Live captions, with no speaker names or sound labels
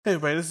Hey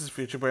everybody, this is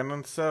Future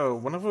Brandon. So,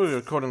 whenever we were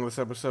recording this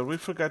episode, we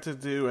forgot to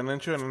do an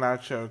intro and an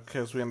outro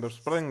because we ended up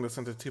splitting this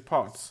into two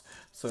parts.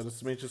 So, this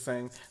is me just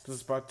saying this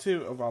is part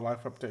two of our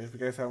life update. If you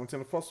guys haven't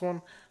seen the first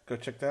one, go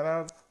check that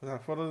out.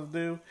 Without further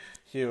ado,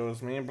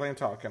 here's me and Blaine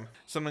talking.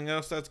 Something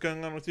else that's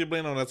going on with you,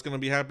 Blaine, or that's going to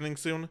be happening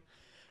soon?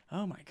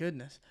 Oh my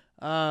goodness.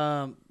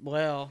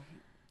 Well,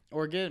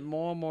 we're getting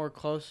more and more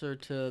closer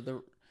to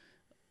the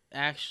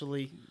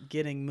actually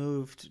getting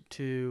moved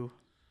to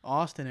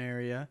Austin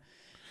area,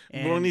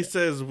 When he and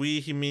says we,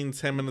 he means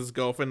him and his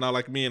girlfriend, not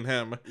like me and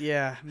him.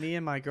 yeah, me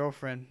and my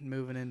girlfriend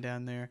moving in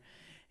down there,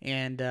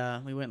 and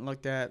we went and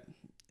looked at.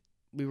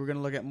 We were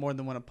gonna look at more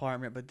than one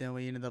apartment, but then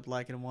we ended up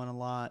liking one a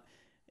lot,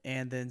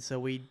 and then so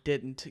we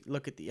didn't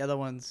look at the other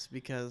ones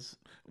because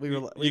we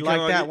liked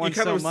that one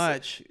so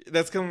much.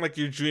 That's kind of like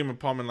your dream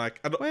apartment. Like,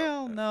 I don't.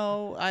 Well,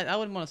 no, I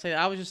wouldn't want to say that.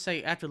 I would just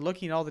say after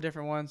looking at all the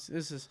different ones,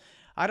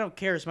 I don't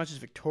care as much as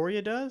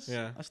Victoria does.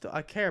 Yeah.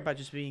 I care about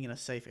just being in a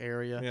safe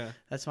area. Yeah.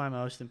 That's my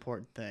most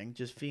important thing.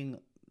 Just being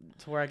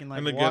to where I can like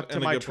In a walk good- to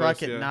in a my good truck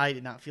place, at yeah. night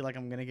and not feel like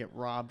I'm gonna get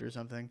robbed or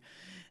something.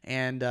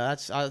 And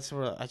that's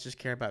what I just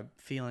care about,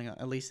 feeling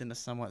at least in a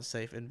somewhat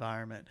safe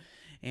environment.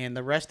 And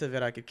the rest of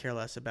it I could care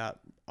less about,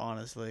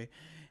 honestly.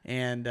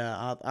 And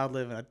I'll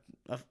live in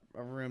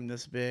a room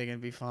this big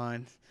and be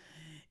fine.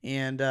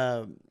 And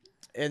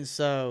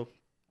so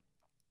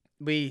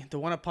the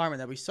one apartment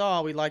that we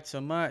saw we liked so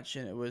much,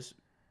 and it was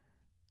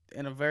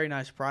in a very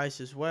nice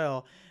price as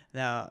well.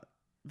 Now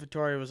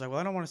Victoria was like, well,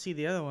 I don't want to see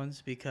the other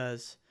ones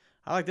because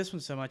I like this one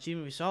so much.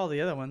 Even if we saw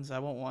the other ones, I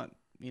won't want,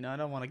 I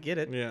don't want to get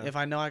it Yeah. if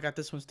I know I got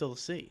this one still to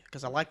see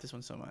because I like this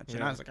one so much. And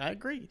Yeah. I was like, I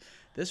agree,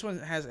 this one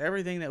has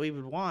everything that we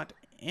would want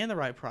and the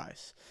right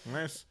price.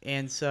 Nice.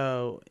 And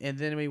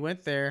then we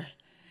went there,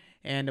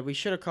 and we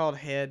should have called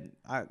ahead.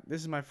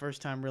 This is my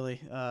first time really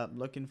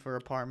looking for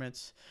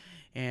apartments,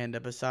 and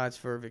besides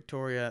for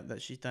Victoria, that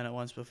she's done it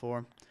once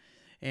before,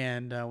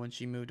 and when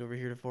she moved over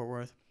here to Fort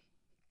Worth.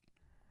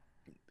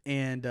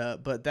 And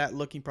but that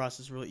looking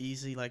process is really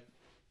easy, like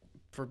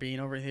for being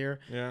over here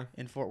Yeah.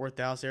 in Fort Worth,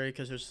 Dallas area,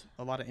 because there's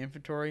a lot of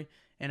inventory.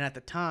 And at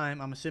the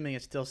time, I'm assuming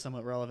it's still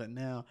somewhat relevant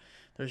now.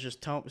 There's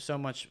just so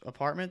much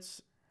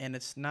apartments, and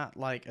it's not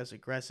like as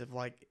aggressive.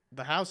 Like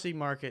the housing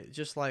market,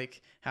 just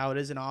like how it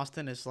is in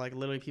Austin, is like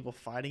literally people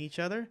fighting each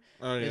other.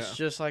 Oh yeah. It's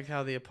just like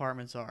how the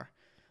apartments are,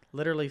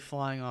 literally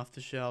flying off the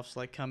shelves,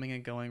 like coming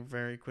and going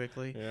very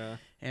quickly. Yeah.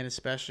 And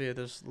especially at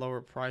this lower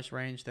price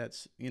range,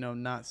 that's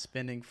not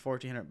spending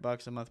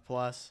 $1,400 a month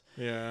plus,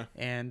 Yeah.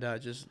 and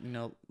just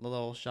a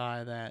little shy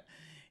of that,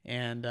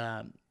 and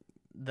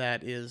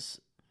that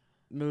is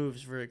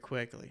moves very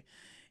quickly,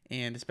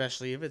 and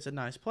especially if it's a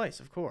nice place,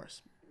 of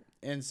course.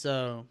 And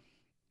so,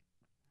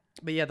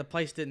 but yeah, the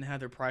place didn't have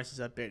their prices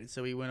updated,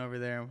 so we went over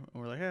there and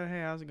we're like,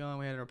 hey, how's it going?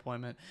 We had an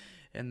appointment,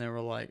 and they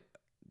were like,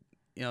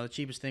 the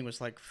cheapest thing was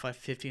like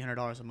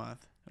 $1,500 a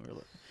month. And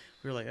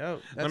we were like, oh,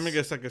 Let me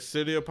guess, like a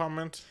studio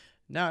apartment.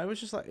 no, it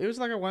was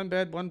like a one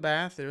bed, one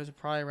bath. It was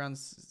probably around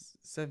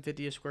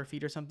 750 a square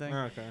feet or something.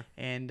 Oh, okay.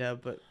 And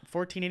but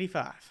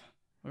 1485.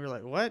 We were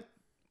like, what?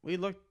 We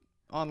looked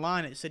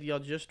online. It said y'all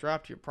just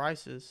dropped your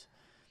prices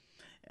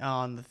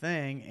on the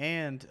thing,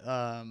 and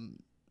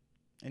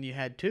you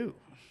had two.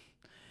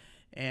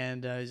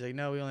 And he's like,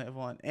 no, we only have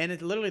one. And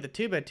it's literally the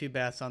two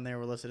baths on there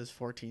were listed as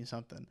 14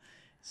 something.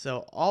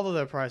 So all of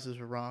their prices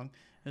were wrong.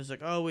 It was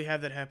like, oh, we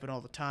have that happen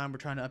all the time. We're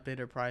trying to update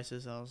our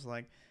prices. I was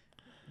like,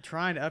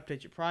 trying to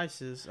update your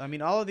prices. I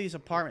mean, all of these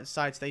apartment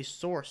sites, they all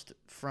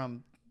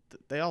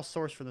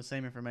sourced from the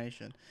same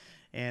information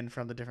and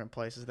from the different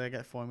places. They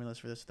got formulas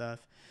for this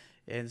stuff.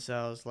 And so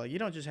I was like, you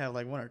don't just have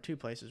like one or two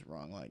places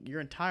wrong. Like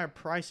your entire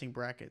pricing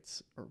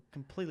brackets are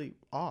completely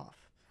off.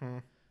 Hmm.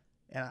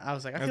 And I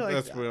was like,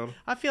 That's weird.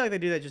 I feel like they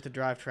do that just to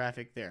drive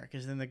traffic there,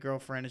 because then the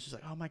girlfriend is just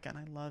like, oh my God,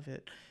 I love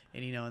it.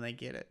 And and they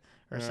get it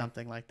or Yeah.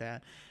 something like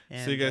that.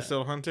 And, So you guys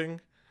still hunting?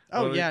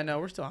 oh Or- yeah, no,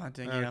 we're still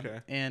hunting. Okay.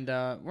 And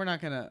we're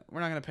not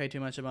gonna pay too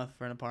much a month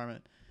for an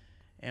apartment,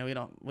 and we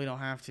don't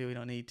have to. We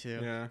don't need to.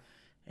 Yeah.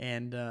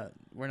 And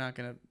we're not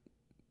gonna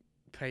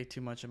pay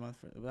too much a month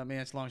for. I mean,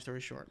 it's long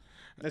story short.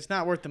 It's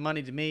not worth the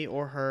money to me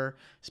or her,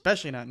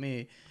 especially not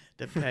me,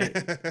 to pay.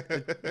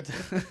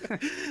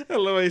 I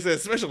love how he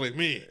says, especially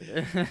me.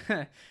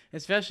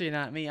 Especially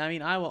not me. I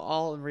mean, I will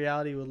all in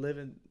reality would live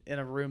in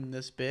a room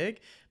this big,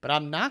 but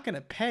I'm not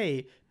gonna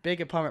pay big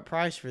apartment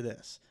price for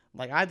this.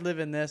 Like I'd live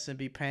in this and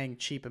be paying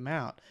cheap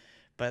amount,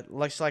 but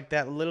looks like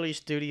that literally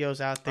studios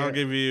out there. I'll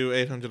give you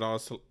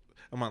 $800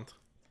 a month.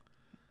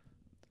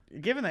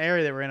 Given the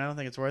area that we're in, I don't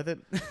think it's worth it.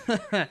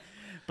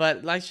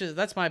 But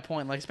that's my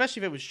point. Like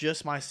especially if it was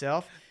just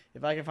myself,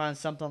 if I can find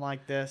something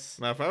like this.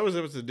 Now, if I was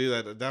able to do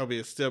that, that would be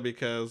a steal,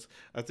 because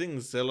I think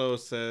Zillow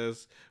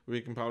says we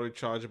can probably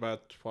charge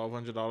about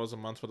 $1,200 a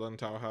month for the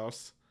entire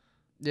house.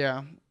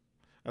 Yeah.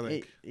 I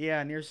think.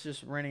 Yeah, and you're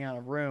just renting out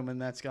a room,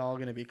 and that's all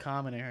going to be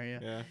common area.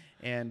 Yeah.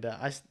 And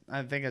I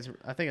think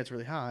it's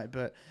really high,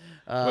 but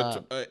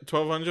But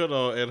 1,200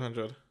 or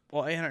 800?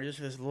 well, 800 just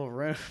for this little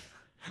room.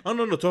 Oh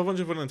no,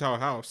 1,200 for the entire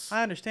house.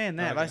 I understand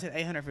that, but I Okay. said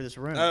 800 for this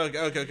room. Oh,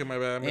 okay, my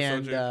bad. I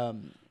misheard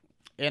And you.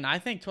 And I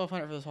think $1,200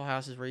 for this whole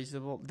house is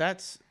reasonable.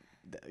 That's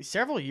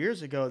several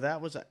years ago.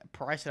 That was a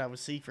price that I would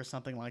see for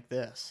something like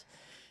this.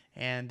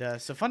 And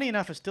so, funny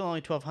enough, it's still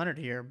only $1,200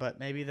 here, but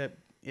maybe that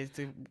is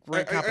the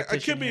great competition. I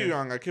could be here.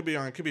 wrong. I could be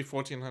wrong. It could be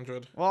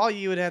 $1,400. Well, all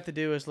you would have to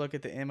do is look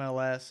at the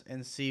MLS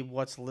and see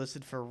what's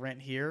listed for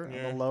rent here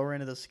on the lower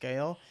end of the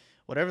scale.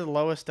 Whatever the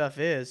lowest stuff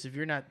is, if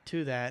you're not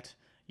to that,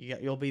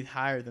 you'll be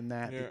higher than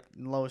that. Yeah.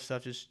 The lowest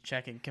stuff, just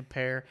check and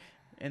compare.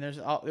 And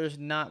there's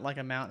not like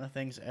a mountain of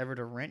things ever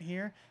to rent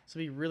here, so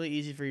it'd be really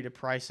easy for you to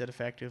price it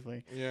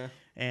effectively. Yeah.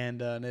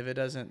 And if it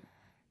doesn't,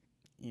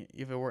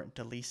 if it weren't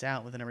to lease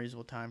out within a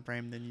reasonable time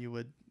frame, then you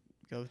would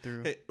go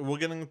through. Hey, we're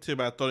getting to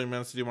about 30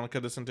 minutes. Do you want to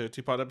cut this into a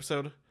teapot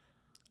episode?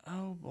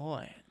 Oh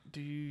boy,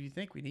 do you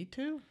think we need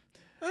to?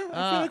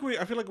 I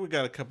feel like we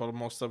got a couple of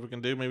more stuff we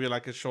can do. Maybe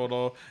like a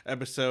shorter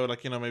episode,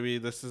 like maybe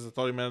this is a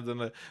 30 minute, then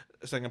the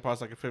second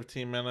part's like a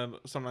 15 minute,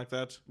 something like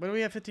that. But do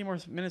we have 15 more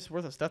minutes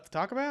worth of stuff to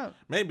talk about?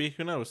 Maybe,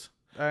 who knows?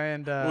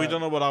 And we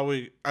don't know what all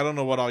I don't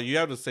know what all you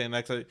have to say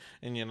next,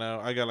 and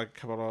I got like a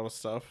couple of other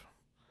stuff.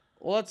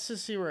 Well, let's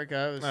just see where it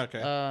goes.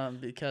 Okay.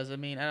 Because I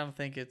don't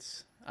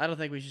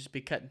think we should just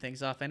be cutting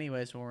things off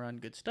anyways when we're on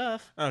good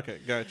stuff. Okay,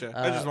 gotcha.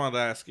 I just wanted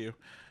to ask you.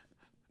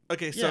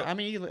 Okay, so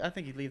yeah, I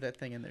think you leave that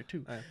thing in there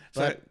too.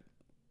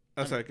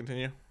 Sorry,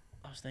 continue.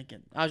 I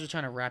was just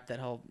trying to wrap that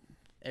whole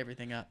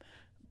everything up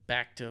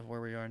back to where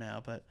we are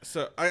now. But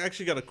so I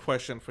actually got a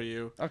question for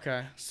you.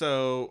 Okay.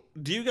 So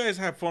do you guys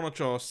have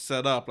furniture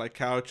set up like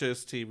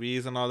couches,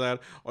 TVs, and all that,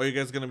 or are you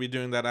guys gonna be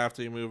doing that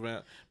after you move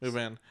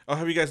in, or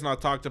have you guys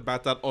not talked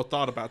about that or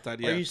thought about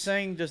that yet? Are you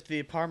saying does the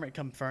apartment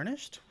come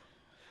furnished?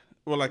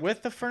 Well, like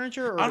with the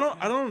furniture, or?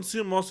 I don't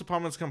assume most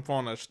apartments come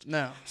furnished.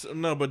 No.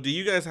 No, but do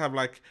you guys have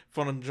like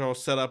furniture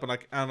set up and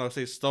like I don't know,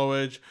 say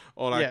storage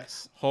or like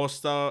yes. whole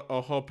stuff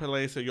or whole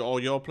place or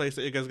your place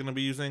that you guys gonna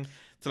be using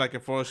to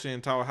like furnish the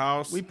entire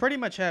house? We pretty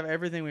much have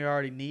everything we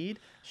already need.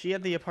 She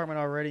had the apartment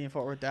already in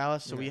Fort Worth,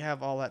 Dallas, so we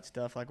have all that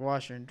stuff like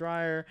washer and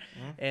dryer,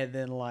 and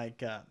then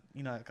like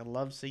like a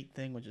love seat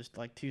thing, which is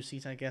like 2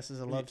 seats, I guess, is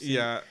a love seat.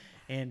 Yeah.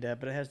 And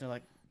but it has no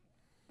like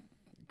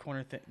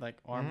corner thing, like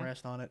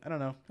armrest on it. I don't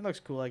know. It looks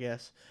cool, I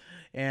guess.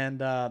 And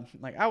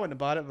like I wouldn't have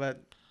bought it,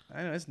 but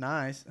I know it's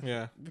nice.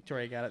 Yeah.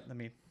 Victoria got it. I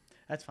mean,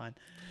 that's fine.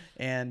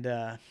 And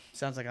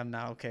sounds like I'm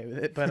not okay with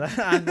it, but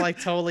I'm like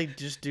totally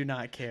just do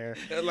not care.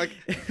 Like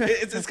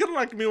it's kind of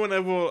like me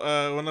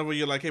whenever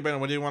you're like, hey Ben,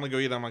 what do you want to go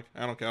eat? I'm like,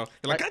 I don't care.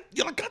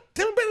 You're like, God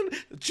damn it,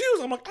 Ben,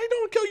 choose. I'm like, I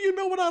don't care. You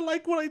know what I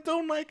like, what I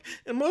don't like.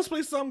 In most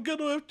places, I'm good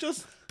with.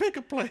 Just pick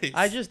a place.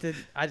 I had nothing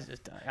that's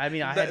just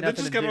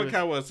to kind do of like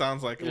how it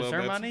sounds like a little bit. It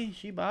was bit. her money.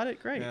 She bought it.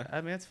 Great. Yeah.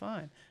 I mean, that's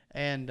fine.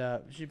 And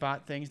she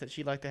bought things that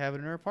she'd like to have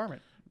in her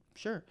apartment.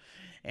 Sure.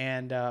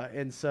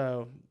 And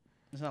so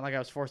it's not like I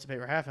was forced to pay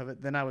for half of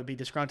it. Then I would be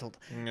disgruntled.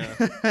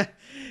 Yeah.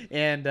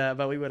 And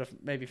but we would have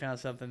maybe found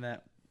something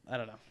that I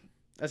don't know.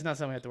 That's not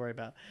something we have to worry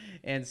about.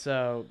 And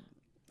so,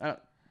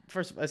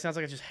 first, it sounds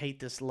like I just hate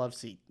this love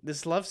seat.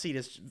 This love seat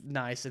is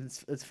nice and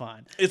it's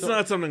fine. It's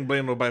not something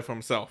Blaine will buy for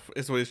himself.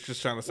 Is what he's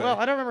just trying to say. Well,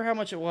 I don't remember how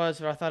much it was,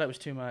 but I thought it was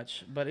too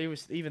much. But it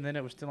was even then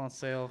it was still on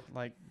sale.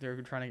 Like they were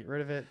trying to get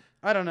rid of it.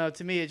 I don't know.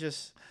 To me, it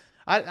just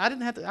I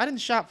didn't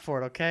shop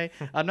for it. Okay,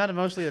 I'm not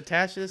emotionally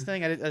attached to this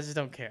thing. I just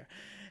don't care.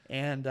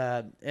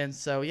 And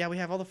so yeah, we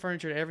have all the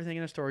furniture and everything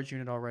in a storage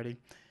unit already,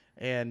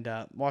 and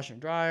washer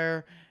and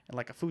dryer and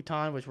like a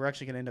futon, which we're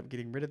actually gonna end up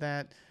getting rid of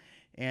that,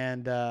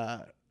 and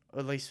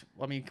at least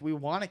I mean we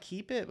want to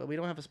keep it, but we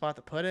don't have a spot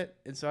to put it,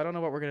 and so I don't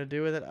know what we're gonna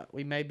do with it.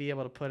 We may be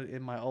able to put it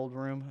in my old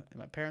room in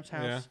my parents'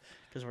 house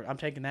because I'm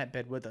taking that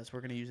bed with us.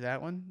 We're gonna use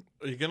that one.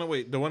 Are you gonna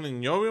wait the one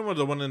in your room or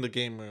the one in the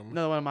game room?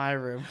 No, the one in my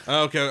room.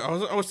 Okay,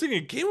 I was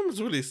thinking game room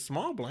is really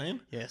small, Blaine.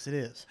 Yes, it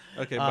is.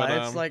 Okay, but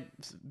it's like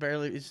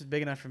barely. It's just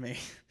big enough for me.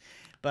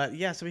 But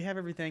yeah, so we have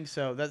everything.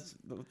 So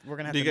we're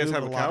gonna have. Do you to guys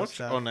move have a lot of couch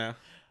stuff. or no?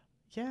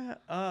 Yeah.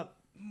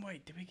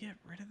 Wait, did we get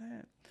rid of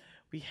that?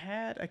 We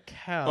had a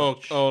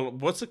couch. Oh,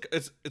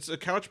 it's a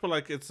couch, but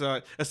like it's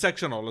a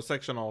sectional, a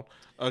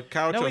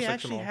couch. No, or we a sectional.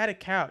 actually had a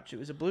couch. It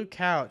was a blue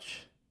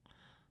couch,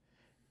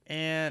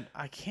 and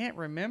I can't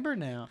remember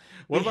now.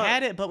 We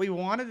had it, but we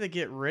wanted to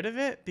get rid of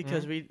it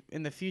because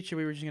in the future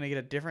we were just gonna get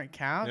a different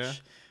couch. Yeah.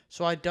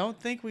 So I don't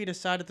think we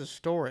decided to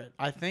store it.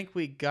 I think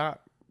we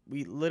got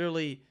rid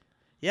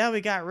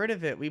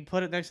of it. We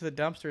put it next to the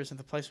dumpsters at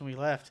the place when we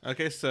left.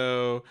 Okay,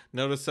 so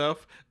note to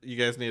self, you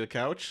guys need a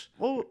couch.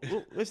 Well,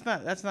 that's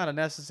not a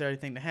necessary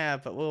thing to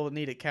have, but we'll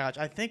need a couch.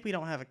 I think we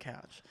don't have a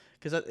couch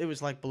because it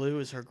was like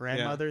blue as her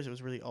grandmother's. It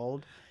was really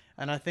old,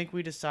 and I think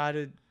we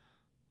decided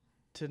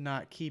to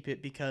not keep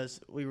it because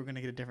we were going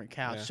to get a different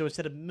couch. Yeah. So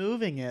instead of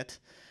moving it,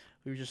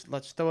 we were just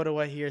let's throw it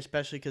away here,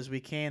 especially because we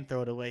can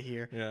throw it away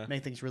here. Yeah.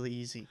 Make things really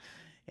easy.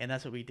 And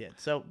that's what we did.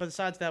 So, but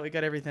besides that, we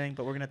got everything,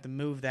 but we're going to have to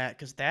move that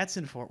because that's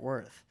in Fort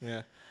Worth.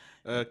 Yeah.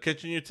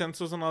 kitchen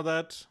utensils and all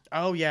that.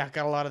 Oh yeah,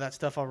 got a lot of that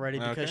stuff already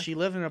because Okay. she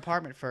lived in an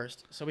apartment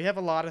first. So we have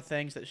a lot of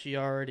things that she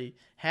already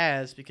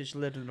has because she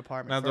lived in an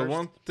apartment Now, first. the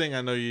one thing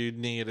I know you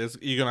need is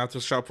you're gonna have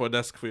to shop for a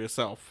desk for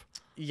yourself.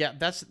 Yeah,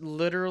 that's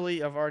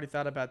literally, I've already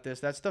thought about this.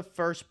 That's the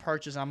first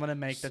purchase I'm gonna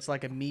make. That's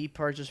like a me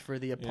purchase for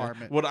the Yeah.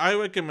 apartment. What I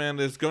recommend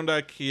is going to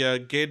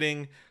IKEA,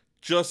 getting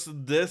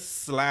just this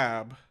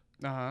slab,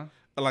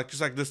 like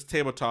just like this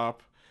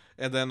tabletop,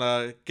 and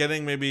then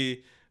getting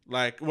maybe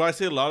like what I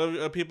see a lot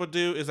of people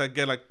do is like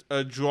get like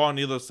a drawer on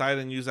either side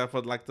and use that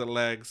for like the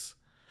legs.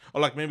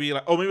 Or like maybe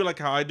like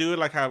how I do it,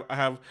 like I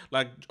have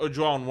like a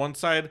drawer on one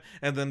side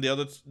and then the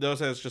other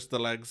side is just the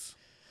legs.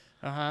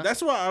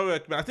 That's what I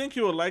recommend. I think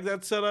you would like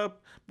that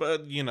setup,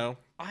 but you know.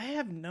 I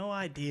have no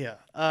idea.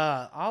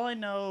 All I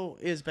know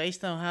is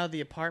based on how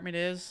the apartment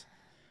is.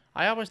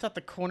 I always thought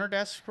the corner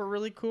desks were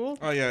really cool.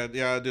 Oh yeah,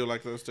 I do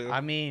like those too.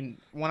 I mean,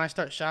 when I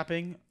start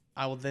shopping,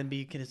 I will then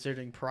be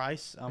considering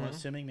price. I'm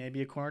assuming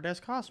maybe a corner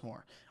desk costs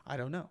more. I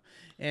don't know.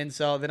 And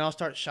so then I'll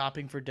start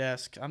shopping for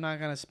desks. I'm not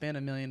going to spend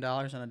 $1 million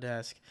on a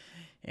desk.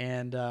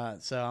 And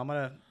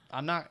so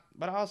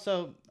but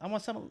also I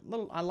want something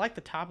little. I like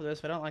the top of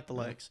this, but I don't like the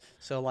legs.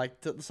 So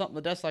like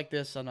the desk like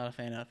this, I'm not a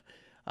fan of.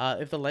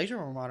 If the legs were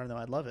more modern though,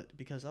 I'd love it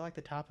because I like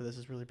the top of this.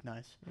 It's really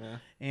nice. Yeah.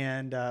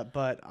 And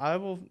but I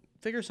will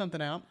figure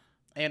something out.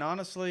 And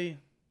honestly,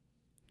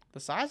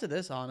 the size of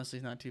this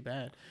is not too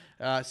bad.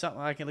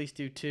 Something I can at least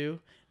do 2,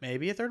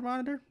 maybe a third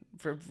monitor.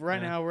 For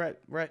right now,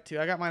 we're at 2.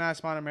 I got my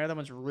nice monitor. My other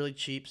one's really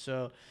cheap,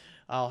 so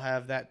I'll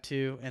have that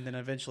too. And then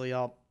eventually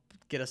I'll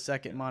get a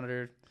second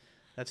monitor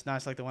that's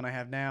nice like the one I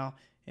have now.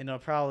 And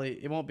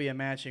it won't be a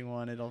matching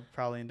one. It'll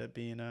probably end up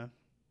being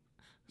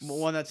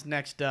one that's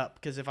next up.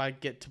 Because if I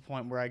get to a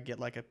point where I get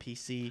like a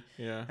PC,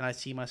 and I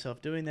see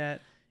myself doing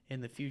that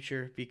in the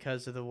future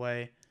because of the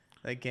way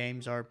that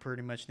games are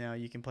pretty much now,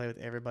 you can play with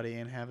everybody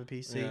and have a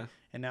PC. Yeah.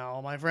 And now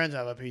all my friends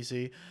have a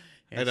PC.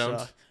 I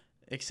don't.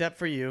 Except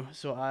for you.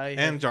 So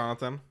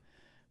Jonathan.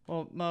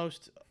 Well,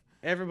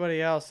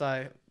 everybody else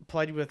I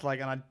played with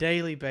like on a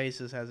daily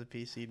basis has a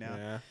PC now.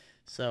 Yeah.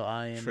 So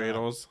I am.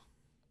 Trados.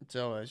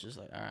 So it's just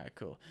like, all right,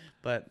 cool.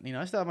 But,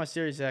 I still have my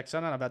Series X.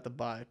 I'm not about to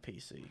buy a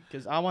PC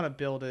because I want to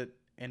build it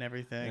and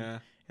everything. Yeah.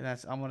 And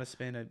I'm going to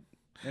spend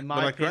in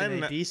my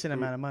opinion, a decent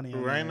amount of money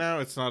on right that. now,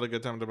 it's not a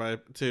good time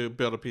to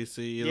build a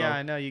PC. Yeah,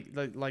 I know. You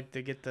like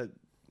to get the,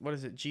 what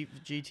is it,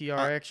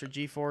 GTRX or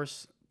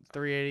GeForce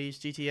 380s,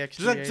 GTX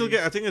 380s?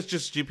 I think it's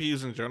just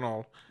GPUs in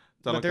general.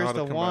 But there's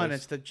the one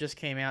that just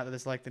came out that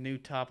is like the new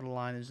top of the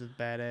line is the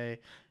bad A.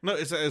 No,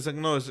 it's like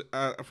no.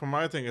 From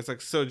my thing, it's like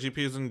so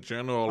GPUs in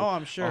general. Oh,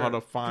 I'm sure. Are hard to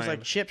find. There's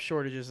like chip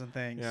shortages and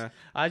things. Yeah.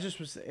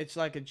 It's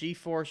like a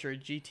GeForce or a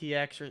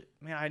GTX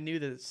or I knew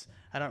that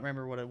I don't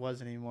remember what it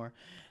was anymore,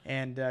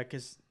 and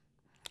because.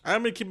 I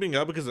haven't been keeping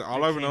up because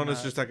all I've known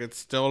is just like it's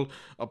still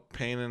a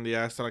pain in the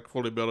ass to like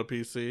fully build a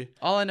PC.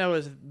 All I know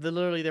is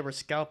literally they were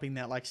scalping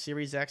that, like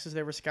Series X's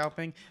they were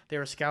scalping. They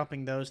were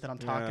scalping those that I'm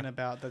talking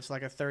about. That's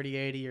like a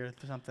 3080 or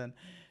something,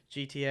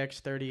 GTX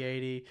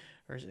 3080,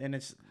 and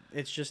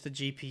it's just a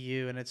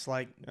GPU and it's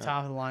like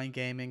top of the line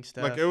gaming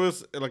stuff. Like it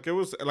was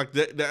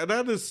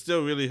that is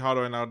still really hard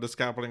right now. The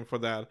scalping for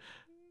that.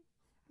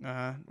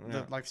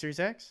 Like Series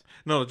X?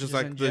 No, just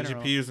like the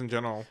general. GPUs in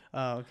general.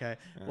 Oh, okay.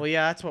 Yeah. Well,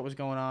 yeah, that's what was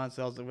going on.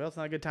 So I was like, well, it's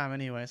not a good time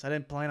anyways. I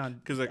didn't plan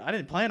on.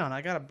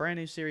 I got a brand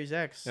new Series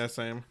X. Yeah,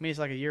 same. I mean, it's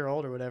like a year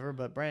old or whatever,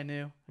 but brand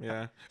new.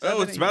 Yeah.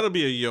 It's about to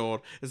be a year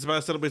old. It's about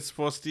to celebrate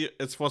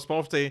its first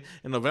birthday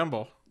in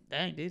November.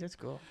 Dang, dude, that's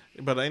cool.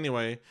 But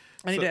anyway,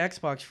 I need an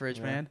Xbox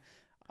fridge, man.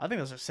 I think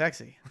those are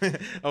sexy.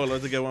 I would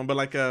love to get one, but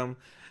like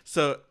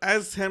So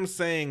as him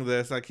saying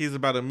this, like he's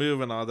about to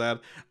move and all that,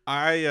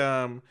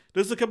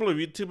 there's a couple of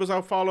YouTubers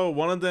I follow.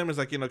 One of them is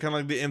like, kind of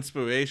like the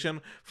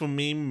inspiration for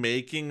me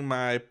making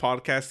my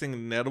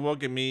podcasting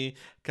network and me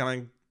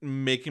kind of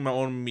making my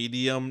own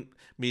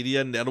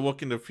media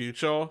network in the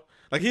future.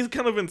 Like he's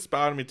kind of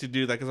inspired me to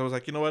do that because I was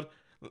like, you know what,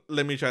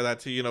 let me try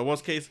that too.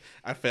 Worst case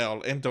I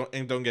fail and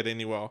don't get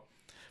anywhere.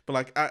 But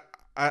like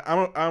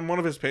I'm one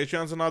of his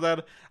Patreons and all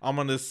that. I'm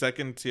on his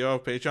second tier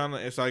of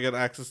Patreon, so I get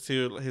access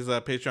to his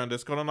Patreon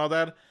Discord and all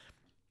that.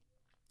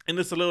 And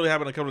this literally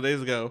happened a couple of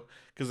days ago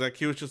because like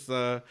he was just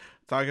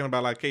talking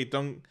about like, hey,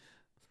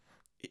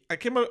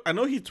 I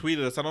know he tweeted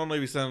this. I don't know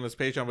if he said on his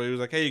Patreon, but he was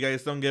like, hey, you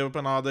guys don't give up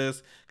on all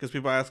this because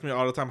people ask me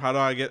all the time, how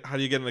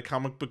do you get in the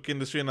comic book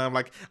industry? And I'm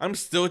like, I'm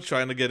still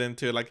trying to get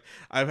into it. Like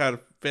I've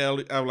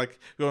like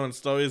go on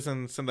stories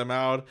and send them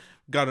out,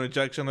 got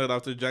rejection letter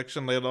after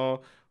rejection letter.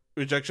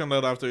 Rejection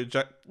letter after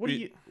rejection. What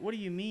do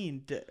you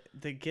mean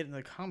to get in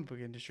the comic book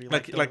industry?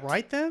 Like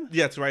write them?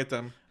 Yeah, to write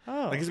them.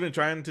 Oh. Like he's been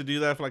trying to do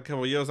that for like a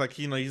couple of years. Like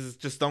he's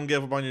just don't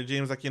give up on your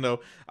dreams. Like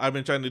I've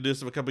been trying to do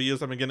this for a couple of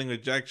years. I've been getting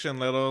rejection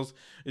letters.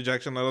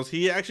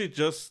 He actually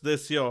just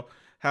this year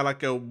had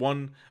like a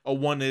one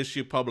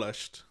issue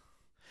published.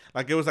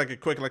 Like it was like a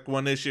quick like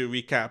 1 issue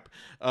recap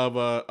of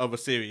a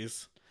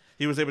series.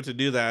 He was able to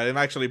do that and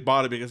actually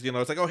bought it because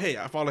it's like, oh hey,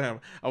 I follow him.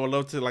 I would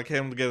love to like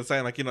him to get a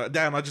sign like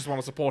damn, I just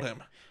want to support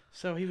him.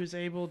 So he was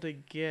able to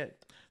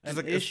get An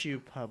like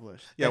issue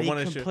published. Yeah, that he one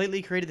issue.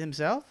 completely created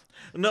himself?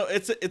 No,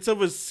 it's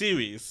of a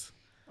series,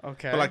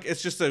 Okay. but like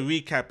it's just a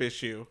recap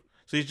issue.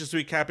 So he's just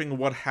recapping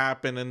what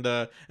happened in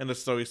the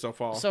story so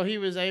far. So he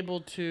was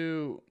able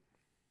to.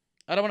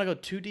 I don't want to go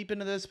too deep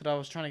into this, but I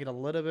was trying to get a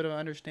little bit of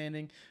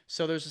understanding.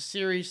 So there's a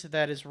series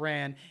that is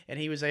ran, and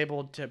he was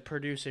able to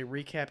produce a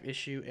recap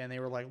issue, and they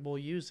were like, "We'll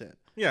use it."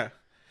 Yeah.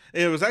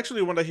 It was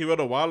actually one that he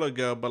wrote a while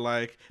ago, but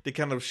like they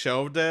kind of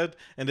shelved it,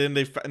 and then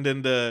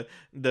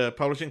the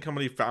publishing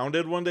company found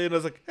it one day, and I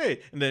was like,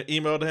 hey, and they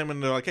emailed him,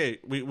 and they're like, hey,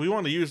 we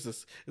want to use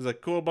this. It's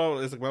like cool, blah,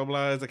 it's like blah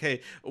blah. It's like, hey,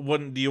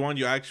 what do you want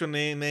your actual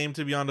name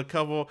to be on the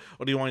cover,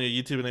 or do you want your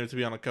YouTube name to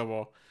be on the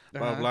cover?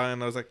 Blah blah.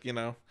 And I was like,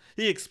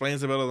 he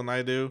explains it better than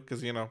I do because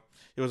he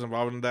was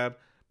involved in that.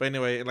 But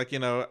anyway, like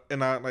and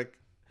I like.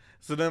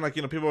 So then, like,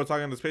 people were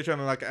talking on this Patreon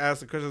and, like, asked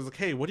the question, like,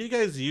 hey, what do you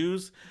guys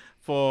use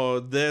for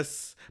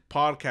this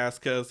podcast?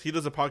 Because he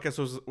does a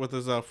podcast with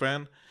his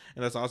friend,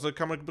 and that's also a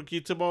comic book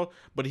YouTuber,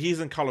 but he's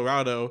in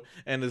Colorado,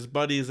 and his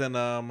buddy's in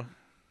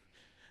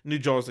New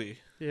Jersey.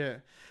 Yeah.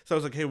 So I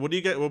was like, hey,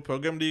 what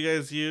program do you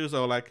guys use,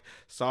 or, like,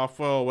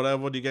 software or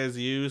whatever do you guys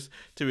use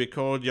to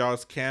record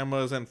y'all's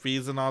cameras and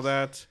feeds and all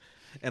that?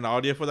 And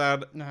audio for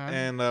that,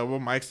 and what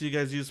mics do you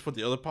guys use for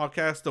the other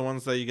podcasts, the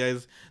ones that you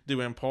guys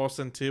do in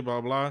person too, blah,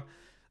 blah.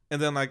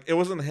 And then, like, it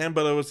wasn't him,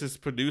 but it was his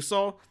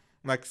producer,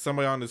 like,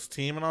 somebody on his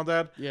team and all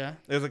that. Yeah.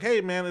 It was like,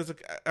 hey, man, it's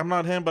like, I'm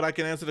not him, but I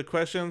can answer the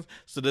questions.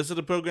 So this is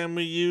the program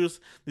we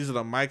use. These are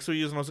the mics we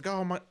use. And I was like,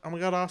 oh my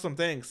God, awesome,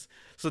 thanks.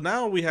 So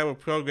now we have a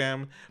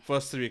program for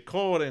us to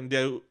record and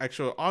do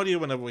actual audio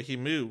whenever he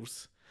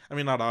moves. I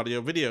mean, not audio,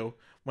 video,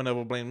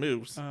 whenever Blaine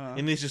moves.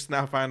 And he's just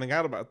now finding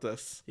out about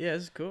this. Yeah,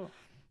 this is cool.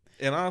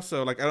 And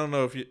also, like, I don't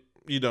know if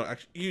you don't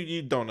actually,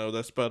 you don't know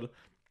this, but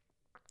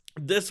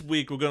this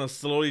week we're going to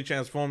slowly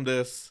transform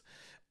this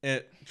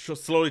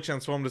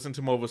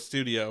into more of a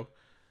studio.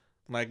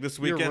 Like this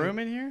weekend. Your room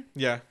in here?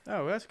 Yeah.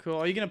 Oh, that's cool.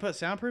 Are you gonna put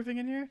soundproofing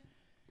in here?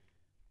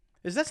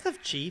 Is that stuff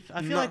cheap?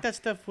 I feel like that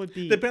stuff would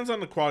be. Depends on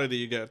the quality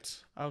you get.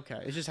 Okay,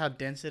 it's just how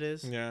dense it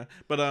is. Yeah,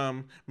 but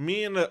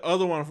me and the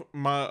other one,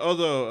 my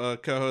other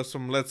co-host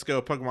from Let's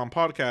Go Pokemon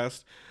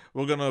Podcast,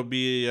 we're gonna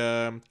be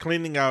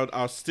cleaning out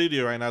our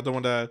studio right now. The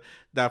one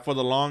that for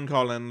the long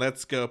haul and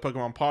Let's Go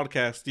Pokemon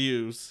Podcast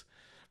use.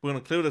 We're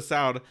gonna clear this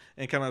out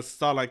and kind of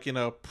start like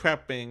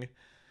prepping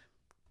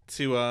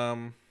to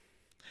kind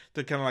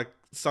of like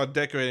start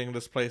decorating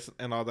this place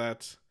and all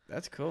that.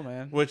 That's cool,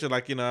 man. Which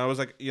like I was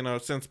like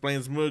since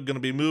Blaine's gonna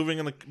be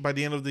moving by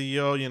the end of the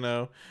year,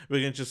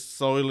 we can just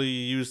solely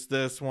use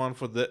this one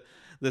for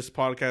this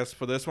podcast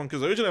for this one,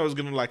 because originally I was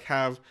gonna like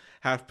have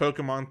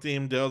Pokemon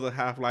themed, the other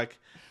half like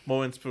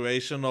more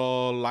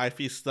inspirational,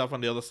 lifey stuff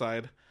on the other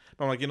side.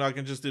 But I'm like I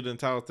can just do the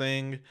entire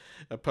thing,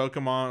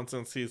 Pokemon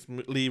since he's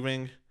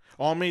leaving.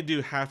 Or I may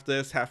do half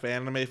this, half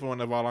anime for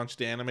whenever I launch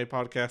the anime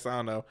podcast. I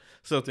don't know.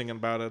 Still thinking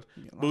about it.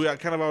 But we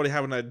kind of already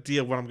have an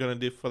idea of what I'm going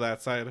to do for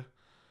that side.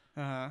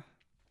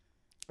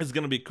 It's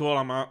going to be cool.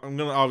 I'm going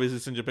to obviously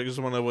send you pictures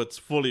whenever it's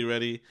fully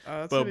ready.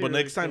 But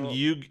next time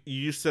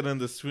you sit in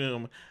this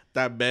room,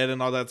 that bed and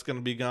all that's going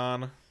to be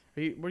gone.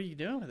 What are you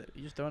doing with it?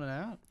 You just throwing it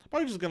out?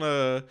 Probably just going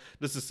to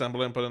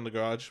disassemble it and put it in the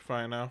garage for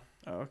right now.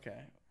 Oh, okay.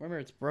 Remember,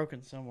 it's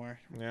broken somewhere.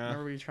 Yeah.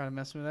 Remember you trying to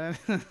mess with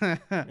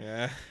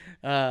that?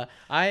 Yeah.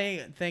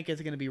 I think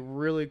it's gonna be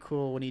really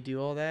cool when you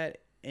do all that,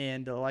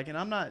 and and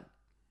I'm not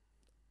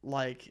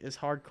like as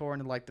hardcore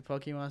into like the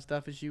Pokemon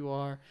stuff as you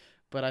are,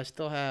 but I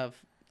still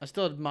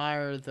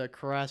admire the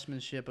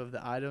craftsmanship of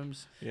the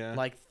items. Yeah.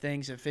 Like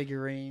things and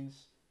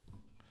figurines.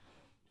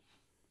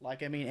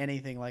 Like, I mean,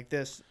 anything like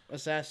this.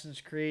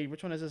 Assassin's Creed.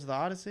 Which one is this? The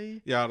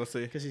Odyssey? Yeah,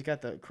 Odyssey. Because he's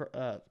got the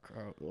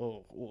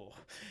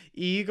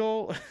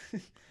eagle.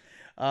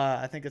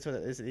 I think that's what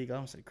it is. Eagle. I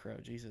almost said crow.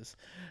 Jesus.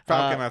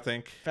 Falcon, I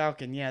think.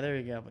 Falcon. Yeah, there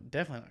you go. But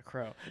definitely not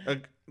crow.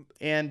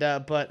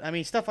 But I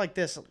mean, stuff like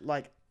this,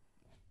 like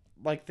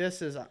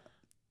this is,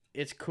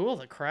 it's cool.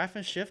 The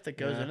craftsmanship that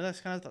goes into this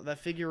kind of that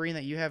figurine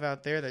that you have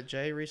out there that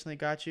Jay recently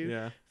got you.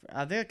 Yeah.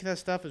 I think that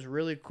stuff is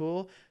really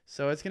cool.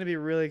 So it's gonna be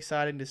really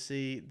exciting to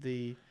see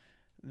the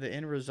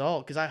end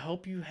result, because I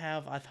hope you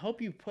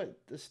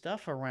put the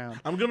stuff around.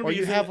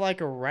 You have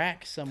like a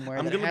rack somewhere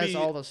that has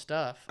all the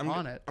stuff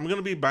on it. I'm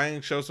gonna be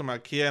buying shows from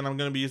IKEA, and I'm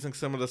gonna be using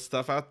some of the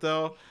stuff out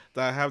there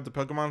that I have the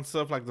Pokemon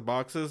stuff, like the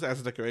boxes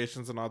as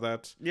decorations and all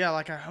that. Yeah,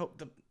 like I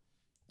hope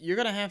you're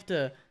gonna have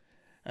to.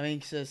 I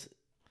mean,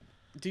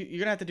 you're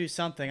gonna have to do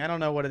something. I don't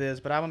know what it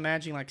is, but I'm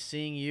imagining like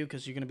seeing you,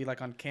 because you're gonna be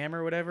like on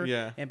camera or whatever.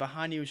 Yeah. And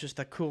behind you is just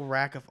a cool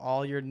rack of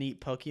all your neat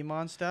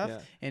Pokemon stuff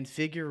and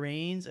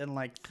figurines and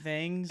like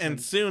things. And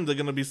soon they're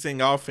gonna be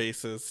seeing our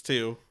faces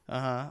too.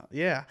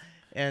 Yeah.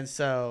 And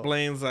so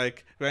Blaine's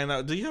like right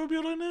now. Do you have a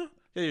beard right now?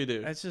 Yeah, you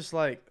do. It's just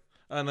like.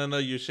 Oh no,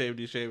 you shaved.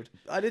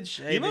 I did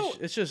shave.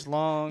 It's just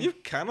long.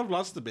 You've kind of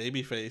lost the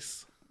baby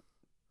face.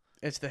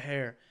 It's the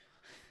hair.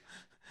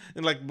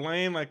 And like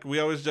Blaine, like we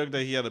always joke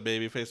that he had a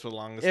baby face for the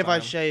longest time. If I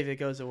shave, it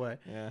goes away.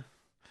 Yeah.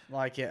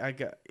 Like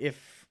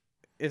if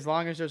as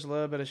long as there's a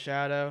little bit of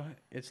shadow,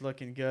 it's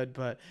looking good.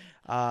 But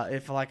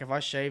if I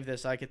shave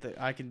this, I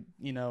can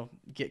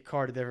get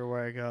carded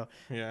everywhere I go.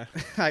 Yeah.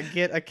 I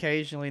get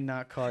occasionally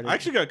not carded. I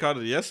actually got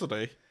carded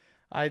yesterday.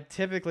 I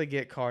typically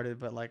get carded,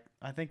 but like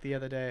I think the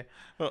other day,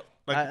 Well,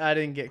 like, I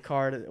didn't get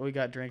carded. We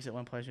got drinks at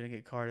one place. We didn't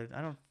get carded.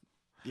 I don't.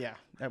 Yeah,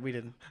 that we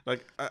didn't.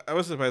 like I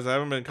was surprised. I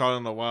haven't been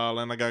carded in a while,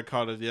 and I got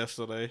carded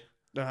yesterday.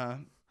 Uh huh.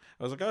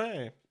 I was like, oh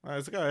hey. I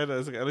was like, all right. I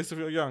was like, at least I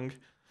feel young.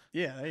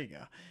 Yeah, there you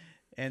go.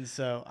 And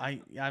so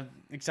I'm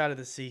excited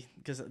to see,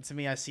 because to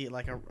me I see it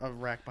like a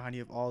rack behind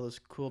you of all those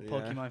cool Yeah.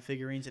 Pokemon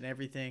figurines and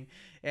everything.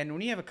 And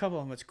when you have a couple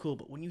of them, it's cool.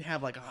 But when you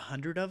have like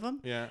 100 of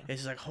them, Yeah.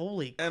 it's just like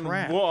holy And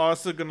crap. we're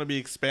also going to be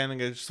expanding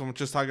it from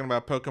just talking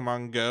about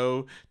Pokemon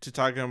Go to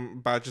talking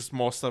about just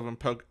more stuff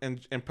in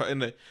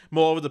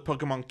more of the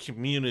Pokemon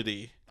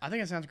community. I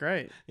think it sounds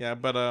great. Yeah,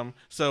 but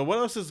so what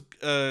else is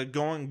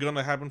going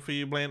to happen for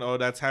you, Blaine? Or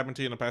that's happened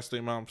to you in the past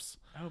 3 months?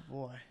 Oh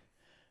boy.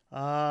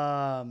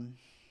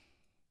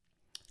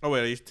 Oh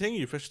wait, are you taking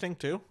your fish tank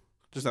too?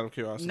 Just out of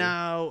curiosity.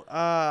 No.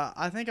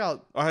 I think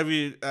I'll. Or have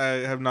you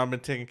have not been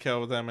taking care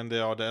of them and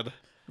they're all dead?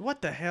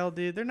 What the hell,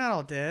 dude? They're not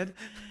all dead.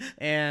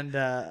 And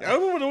I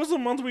remember there was a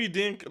month where you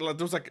didn't. Like,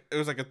 it was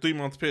like a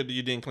 3-month period that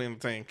you didn't clean the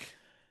tank.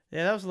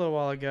 yeah, that was a little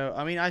while ago.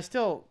 I mean, I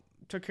still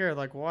took care of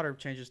like water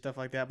changes, stuff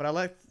like that. But I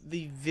let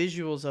the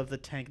visuals of the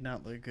tank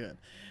not look good.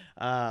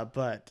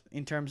 But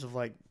in terms of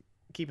like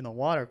keeping the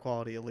water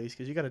quality at least,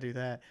 because you got to do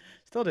that.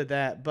 Still did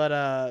that,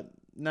 but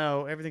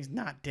no, everything's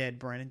not dead,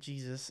 Brandon.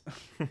 Jesus,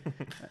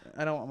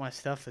 I don't want my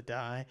stuff to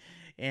die.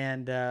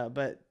 And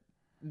but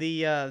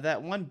the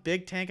that one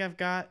big tank I've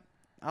got,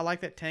 I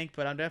like that tank,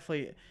 but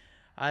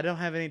I don't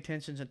have any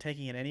intentions of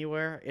taking it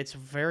anywhere. It's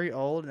very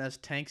old, and as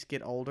tanks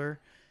get older,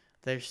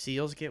 their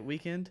seals get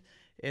weakened.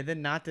 And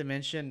then not to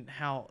mention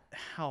how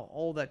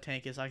old that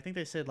tank is. I think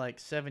they said like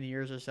 7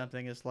 years or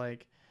something is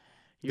like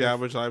The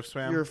average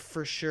lifespan. your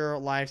for sure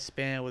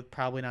lifespan with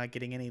probably not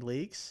getting any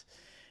leaks.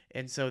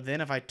 And so then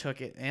if I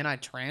took it and I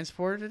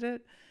transported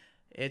it,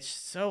 it's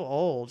so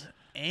old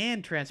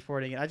and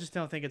transporting it. I just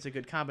don't think it's a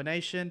good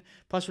combination.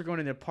 Plus we're going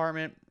to an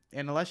apartment,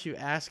 and unless you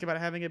ask about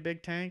having a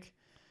big tank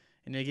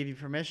and they give you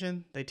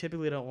permission, they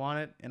typically don't want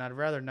it. And I'd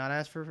rather not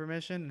ask for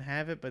permission and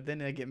have it, but then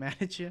they get mad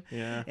at you.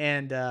 Yeah.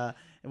 And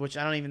which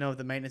I don't even know if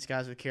the maintenance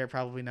guys would care,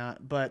 probably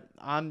not. But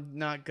I'm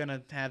not going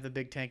to have the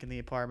big tank in the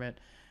apartment.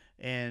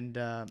 And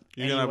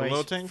You're gonna have a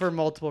little tank? for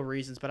multiple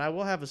reasons, but I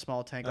will have a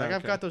small tank. Like I've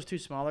Okay. got those 2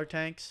 smaller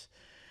tanks.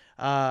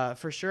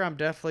 For sure, I'm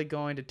definitely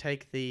going to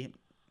take the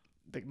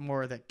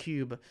more of that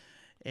cube,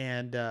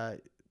 and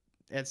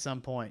at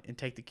some point, and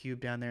take the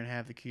cube down there and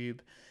have the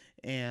cube,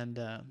 and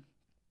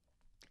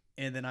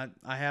then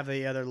I have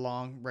the other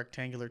long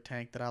rectangular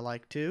tank that I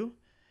like too,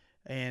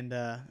 and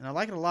I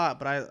like it a lot,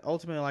 but I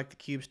ultimately like the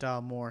cube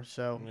style more.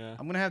 So Yeah.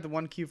 I'm gonna have the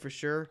 1 cube for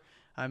sure.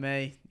 I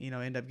may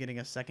end up getting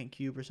a second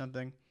cube or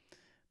something.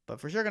 But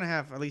for sure, gonna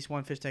have at least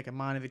 1 fish tank of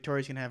mine, and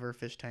Victoria's gonna have her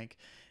fish tank,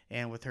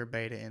 and with her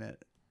beta in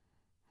it.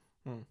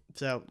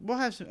 So we'll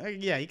have some.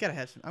 Yeah, you gotta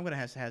have some. I'm gonna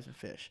have to have some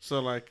fish.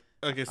 So like,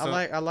 okay, so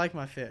I like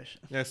my fish.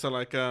 yeah, so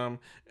like,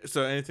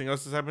 so anything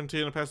else that's happened to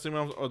you in the past 3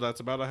 months, or that's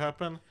about to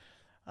happen?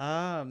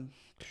 I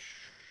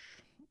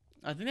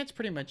think that's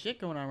pretty much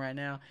it going on right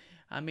now.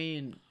 I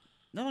mean,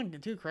 nothing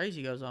too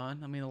crazy goes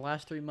on. I mean, the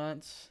last 3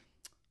 months.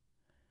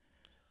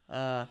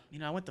 I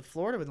went to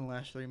Florida within the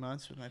last 3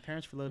 months with my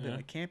parents for a little bit,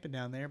 like camping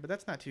down there, but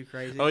that's not too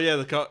crazy. Oh yeah,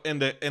 the car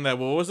and that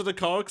what was it? The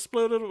car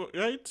exploded,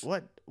 right?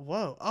 What?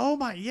 Whoa. Oh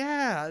my,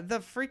 yeah. The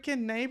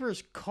freaking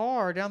neighbor's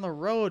car down the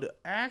road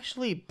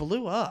actually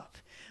blew up.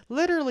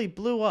 Literally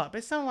blew up.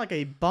 It sounded like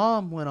a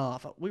bomb went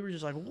off. We were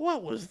just like,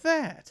 what was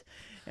that?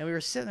 And we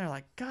were sitting there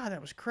like, God,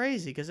 that was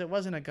crazy, because it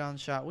wasn't a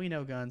gunshot. We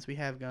know guns. We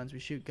have guns. We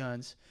shoot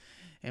guns.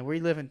 And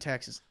we live in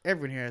Texas.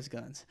 Everyone here has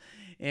guns.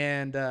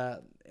 And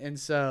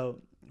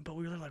so, but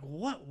we were like,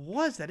 what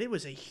was that? It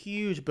was a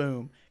huge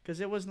boom, because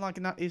it wasn't like,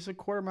 it's a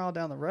quarter mile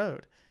down the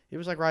road. It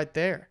was like right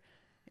there.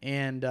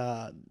 And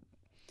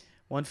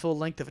 1 full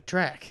length of a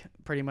track,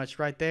 pretty much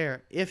right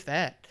there, if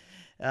that.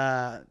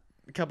 A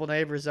couple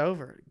neighbors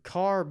over,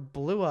 car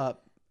blew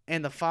up,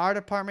 and the fire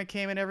department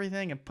came and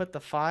everything and put the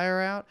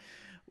fire out.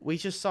 We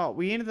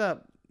ended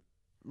up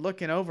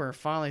looking over and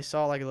finally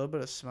saw like a little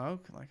bit of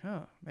smoke. Like,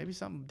 oh, maybe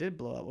something did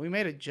blow up. We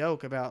made a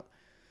joke about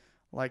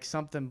like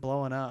something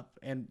blowing up,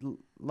 and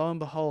lo and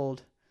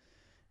behold,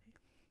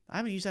 I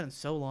haven't used that in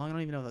so long, I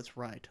don't even know if that's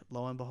right.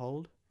 Lo and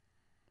behold.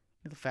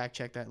 I have to fact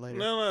check that later.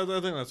 No,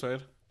 I think that's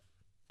right.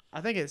 I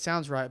think it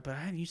sounds right, but I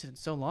haven't used it in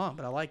so long.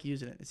 But I like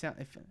using it.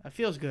 It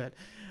feels good.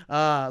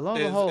 Lo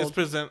and behold, It's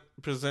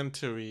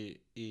presentory,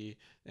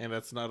 and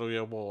that's not a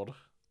real word.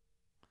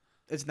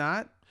 it's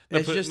not. No,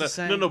 It's just the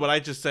same. No, but I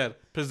just said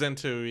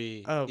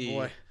presentory. Oh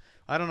boy,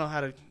 I don't know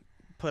how to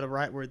put a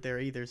right word there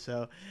either.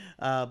 So,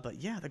 but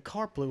yeah, the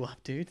car blew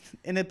up, dude,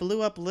 and it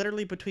blew up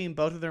literally between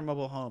both of their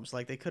mobile homes.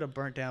 Like they could have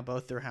burnt down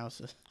both their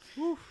houses.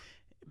 Whew.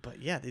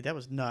 But yeah, dude, that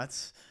was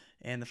nuts.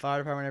 And the fire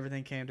department, and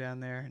everything came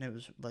down there, and it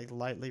was like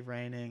lightly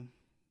raining.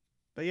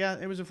 But yeah,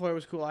 it was in Florida. It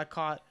was cool. I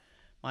caught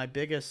my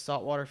biggest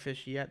saltwater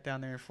fish yet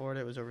down there in Florida.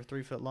 It was over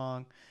 3 foot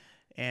long,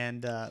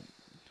 And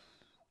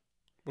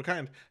What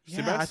kind?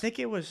 yeah, Seabass? I think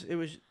it was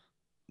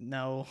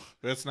no,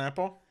 Red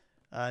snapper?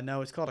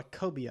 no, it's called a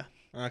cobia,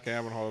 Okay, I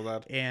haven't heard of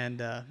that.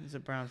 and it's a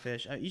brown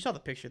fish. You saw the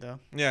picture though,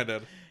 Yeah, I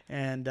did.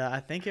 and I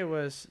think it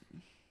was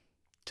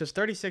because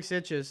 36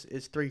 inches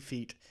is 3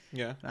 feet,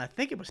 Yeah. and I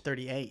think it was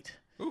 38.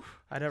 Oof.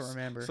 I don't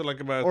remember. So like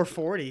about Or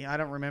 40. I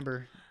don't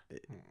remember.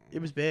 It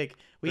was big.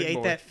 We Big ate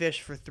boy. that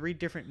fish for 3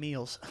 different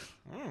meals,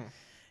 Mm.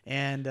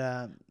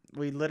 and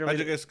we literally.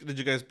 Did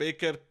you guys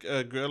bake it,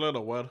 grill it,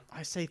 or what?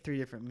 I say 3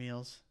 different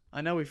meals. I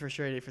know we for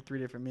sure ate it for 3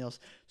 different meals.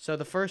 So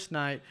the first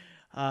night,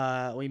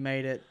 we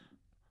made it,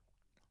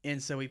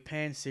 and so we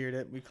pan-seared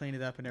it. We cleaned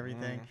it up and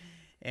everything,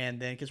 and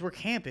then because we're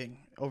camping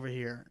over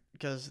here,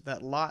 because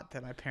that lot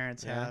that my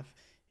parents Yeah. have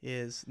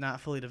is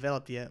not fully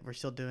developed yet. We're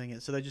still doing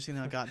it, so they just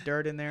got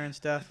dirt in there and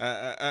stuff.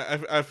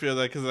 I feel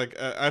that because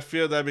I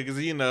feel that because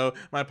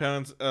my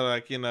parents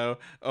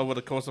over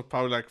the course of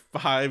probably like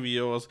 5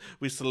 years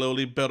we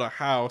slowly built a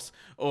house,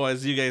 or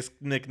as you guys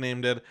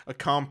nicknamed it, a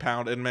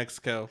compound in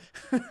Mexico.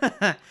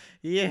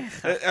 Yeah.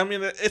 I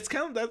mean, it's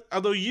kind of that.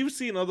 Although you've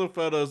seen other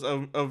photos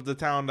of the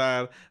town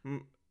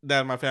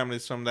that my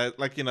family's from, that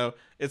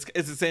it's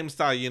the same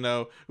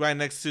style, right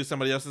next to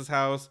somebody else's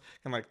house,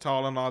 and like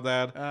tall and all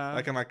that,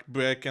 like and like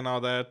brick and all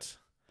that.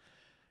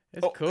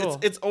 It's cool.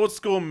 It's old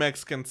school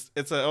Mexican.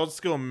 It's an old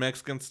school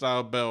Mexican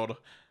style build,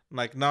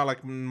 like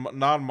not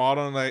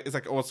modern. Like it's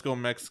like old school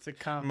It's a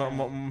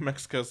compound.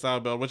 Mexico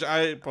style build, which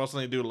I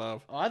personally do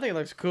love. Oh, I think it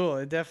looks cool.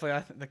 It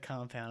definitely. The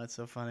compound. It's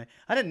so funny.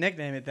 I didn't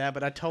nickname it that,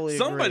 but I totally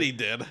Somebody agree.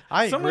 did.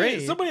 I somebody,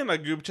 agree. Somebody in our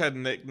group chat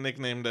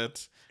nicknamed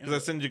it because I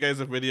sent you guys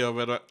a video of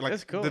it like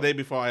That's cool. the day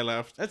before I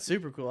left. That's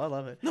super cool. I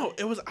love it. No,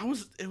 it was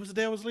the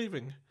day I was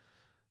leaving.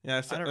 Yeah,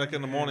 I sent, don't like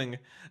in the remember morning,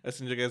 I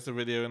sent you guys the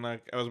video and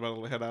like I was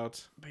about to head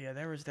out. But yeah,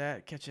 there was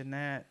that, catching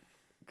that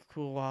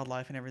cool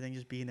wildlife and everything,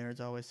 just being there is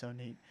always so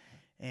neat.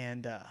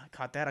 And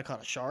caught that. I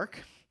caught a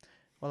shark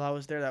while I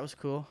was there. That was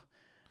cool.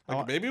 Like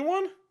a baby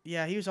one?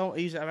 Yeah, he was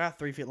about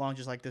 3 feet long,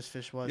 just like this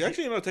fish was. You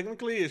actually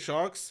technically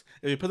sharks,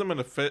 if you put them in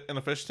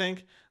a fish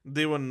tank,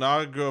 they will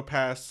not grow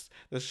past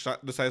the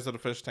size of the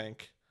fish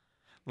tank.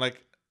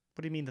 Like,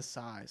 What do you mean the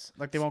size?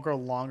 Like they won't grow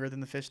longer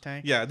than the fish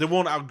tank? yeah, they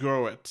won't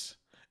outgrow it.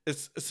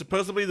 It's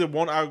supposedly they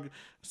won't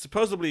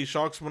supposedly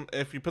sharks,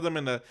 if you put them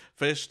in a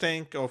fish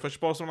tank or fish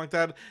bowl or something like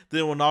that,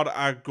 they will not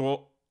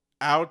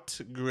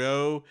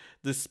outgrow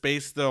the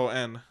space they're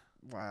in.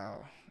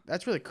 Wow.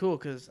 That's really cool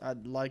because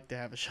I'd like to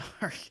have a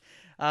shark.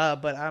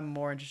 But I'm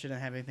more interested in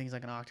having things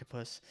like an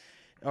octopus,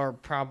 or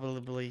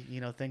probably,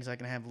 things I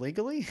can have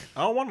legally.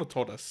 I don't want a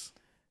tortoise.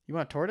 You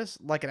want a tortoise?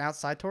 Like an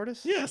outside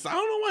tortoise? Yes, I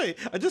don't know why.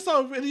 I just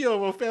saw a video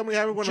of a family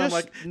having one. And I'm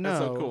Just like, that's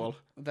so know cool.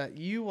 that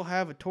you will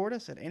have a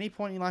tortoise at any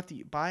point in your life that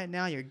you buy it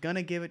now. You're going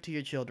to give it to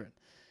your children.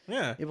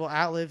 Yeah. It will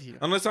outlive you.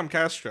 Unless I'm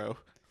Castro.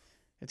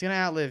 It's going to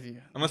outlive you.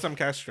 Unless I'm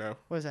Castro.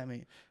 What does that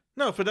mean?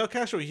 No, Fidel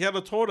Castro, he had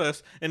a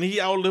tortoise, and he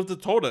outlived the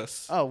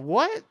tortoise. Oh,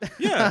 what?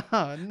 Yeah.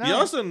 Oh, no. You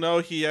also know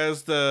he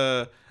has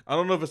I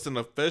don't know if it's an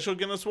official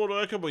Guinness World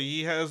Record, but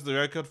he has the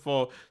record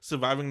for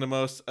surviving the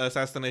most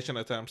assassination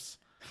attempts.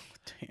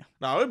 Damn.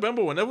 Now, I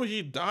remember whenever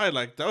he died,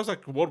 like, that was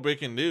like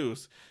world-breaking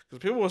news.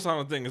 Because people were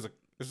starting to think,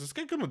 is this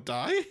guy going to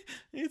die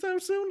anytime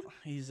soon?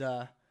 He's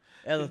El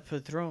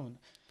Patron.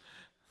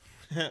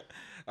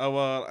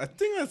 Well, I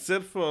think that's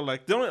it for,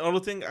 like, the only other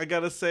thing I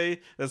gotta say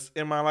that's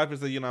in my life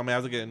is that, I'm gonna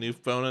have to get a new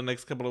phone in the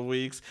next couple of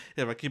weeks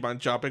if I keep on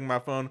dropping my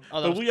phone.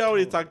 Oh, that but was we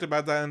already totally- talked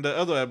about that in the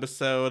other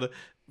episode.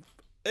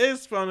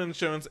 Is phone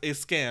insurance a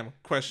scam?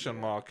 Question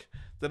mark.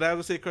 Did I have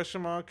to say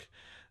question mark?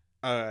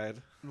 Alright.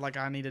 Like,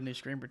 I need a new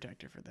screen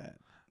protector for that.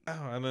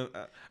 Oh, and then,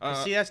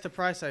 See, that's the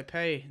price I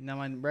pay. Now,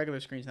 my regular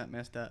screen's not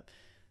messed up.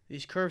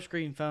 These curved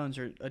screen phones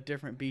are a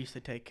different beast to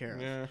take care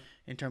of yeah.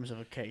 in terms of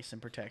a case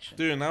and protection.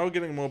 Dude, now we're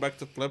getting more back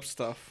to flip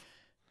stuff.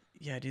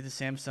 Yeah, do the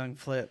Samsung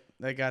Flip.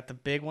 They got the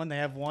big one. They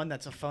have one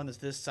that's a phone that's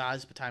this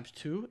size but times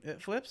 2.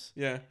 It flips.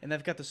 Yeah. And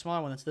they've got the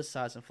smaller one that's this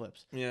size and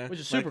flips. Yeah. Which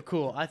is super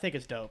cool. I think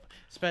it's dope.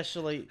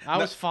 Especially, I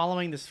was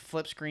following this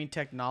flip screen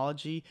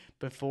technology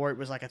before it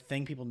was like a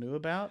thing people knew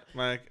about.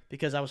 Like,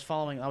 Because I was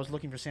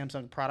looking for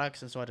Samsung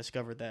products, and so I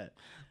discovered that.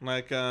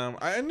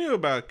 I knew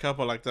about a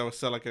couple, like, that was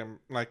sell, like,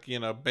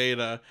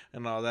 beta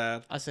and all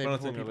that. I say But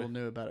before people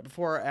knew about it.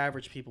 Before our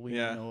average people, we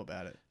didn't know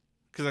about it.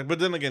 Cause but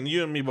then again,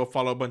 you and me both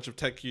follow a bunch of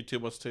tech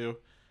YouTubers too.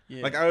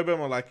 Yeah. Like I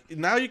remember, like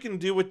now you can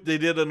do what they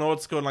did in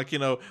old school. Like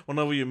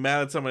whenever you're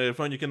mad at somebody on your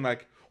phone, you can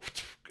like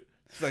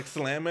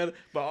slam it.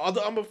 But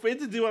I'm afraid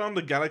to do it on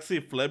the Galaxy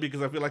Flip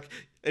because I feel like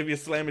if you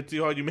slam it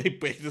too hard, you may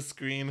break the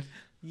screen.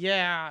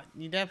 Yeah,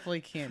 you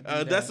definitely can't do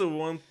that. That's the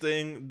one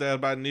thing that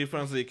about new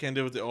phones that you can't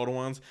do with the older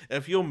ones.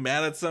 If you're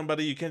mad at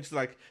somebody, you can't just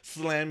like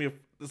slam your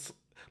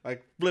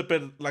flip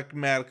it like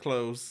mad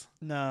close.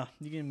 No,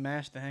 you can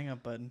mash the hang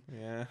up button.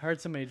 Yeah. I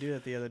heard somebody do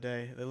that the other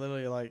day. They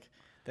literally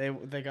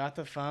they got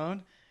the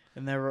phone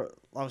and I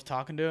was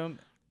talking to them,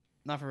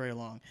 not for very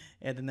long,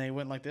 and then they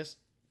went like this.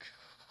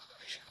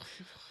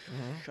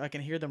 I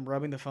can hear them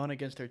rubbing the phone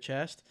against their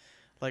chest,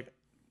 like,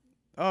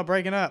 oh,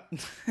 breaking up.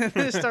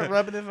 They start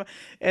rubbing the phone,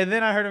 and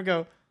then I heard them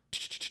go.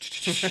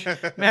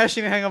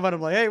 mashing the hang up button.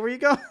 I'm like, hey, where you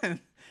going? And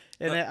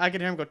then I could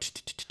hear him go,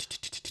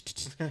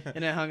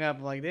 and it hung up.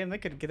 I'm like, damn, they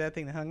couldn't get that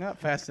thing to hung up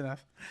fast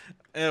enough.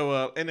 Yeah,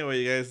 well, anyway,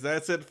 you guys,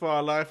 that's it for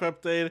our life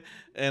update.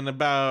 And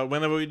about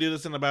whenever we do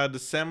this in about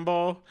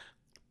December,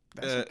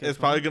 it's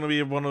probably going to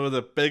be one of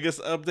the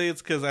biggest updates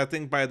because I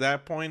think by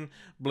that point,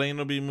 Blaine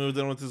will be moved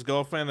in with his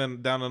girlfriend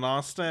and down in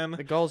Austin.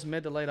 The goal's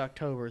mid to late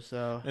October,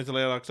 so. It's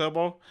late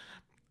October,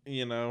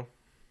 you know.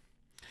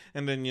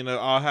 And then, you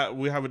know,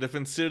 we have a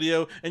different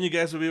studio, and you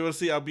guys will be able to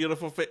see our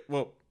beautiful face.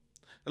 Well,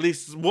 at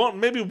least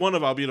maybe one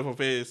of our beautiful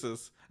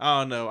faces.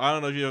 I don't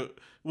know if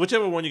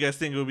whichever one you guys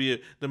think will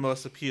be the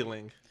most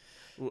appealing.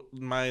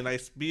 My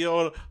nice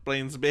beard,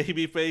 Blaine's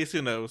baby face,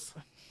 who knows?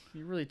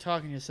 You're really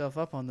talking yourself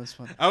up on this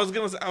one. I was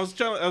gonna say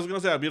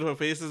our beautiful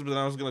faces, but then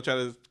I was gonna try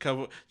to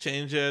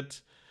change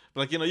it.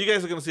 But like, you know, you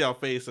guys are gonna see our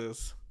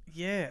faces.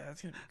 Yeah,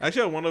 that's gonna...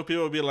 Actually, I wonder if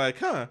people would be like,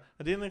 "Huh,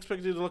 I didn't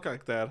expect you to look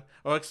like that,"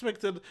 or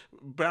 "Expected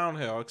brown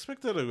hair," or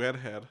 "Expected a red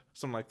head,"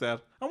 something like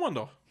that. I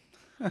wonder.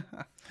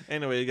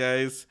 Anyway,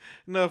 guys,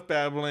 enough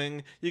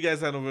babbling. You guys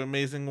had an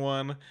amazing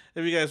one.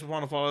 If you guys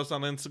want to follow us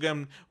on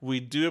Instagram, we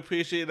do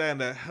appreciate that,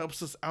 and that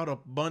helps us out a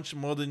bunch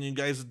more than you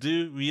guys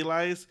do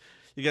realize.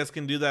 You guys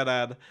can do that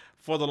at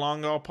For the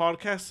Long Haul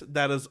Podcast.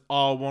 That is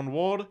all one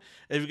word.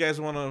 If you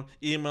guys want to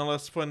email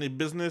us for any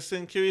business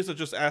inquiries or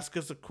just ask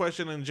us a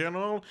question in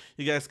general,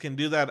 you guys can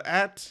do that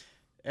at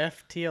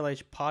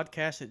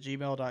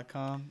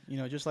ftlhpodcast@gmail.com. You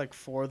know, just like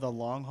For the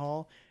Long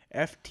Haul,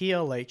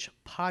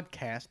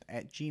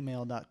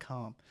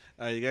 ftlhpodcast@gmail.com.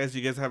 you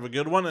guys have a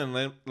good one,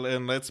 and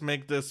let's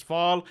make this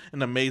fall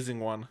an amazing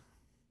one.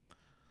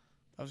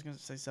 I was going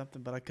to say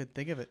something, but I couldn't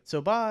think of it.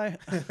 So bye.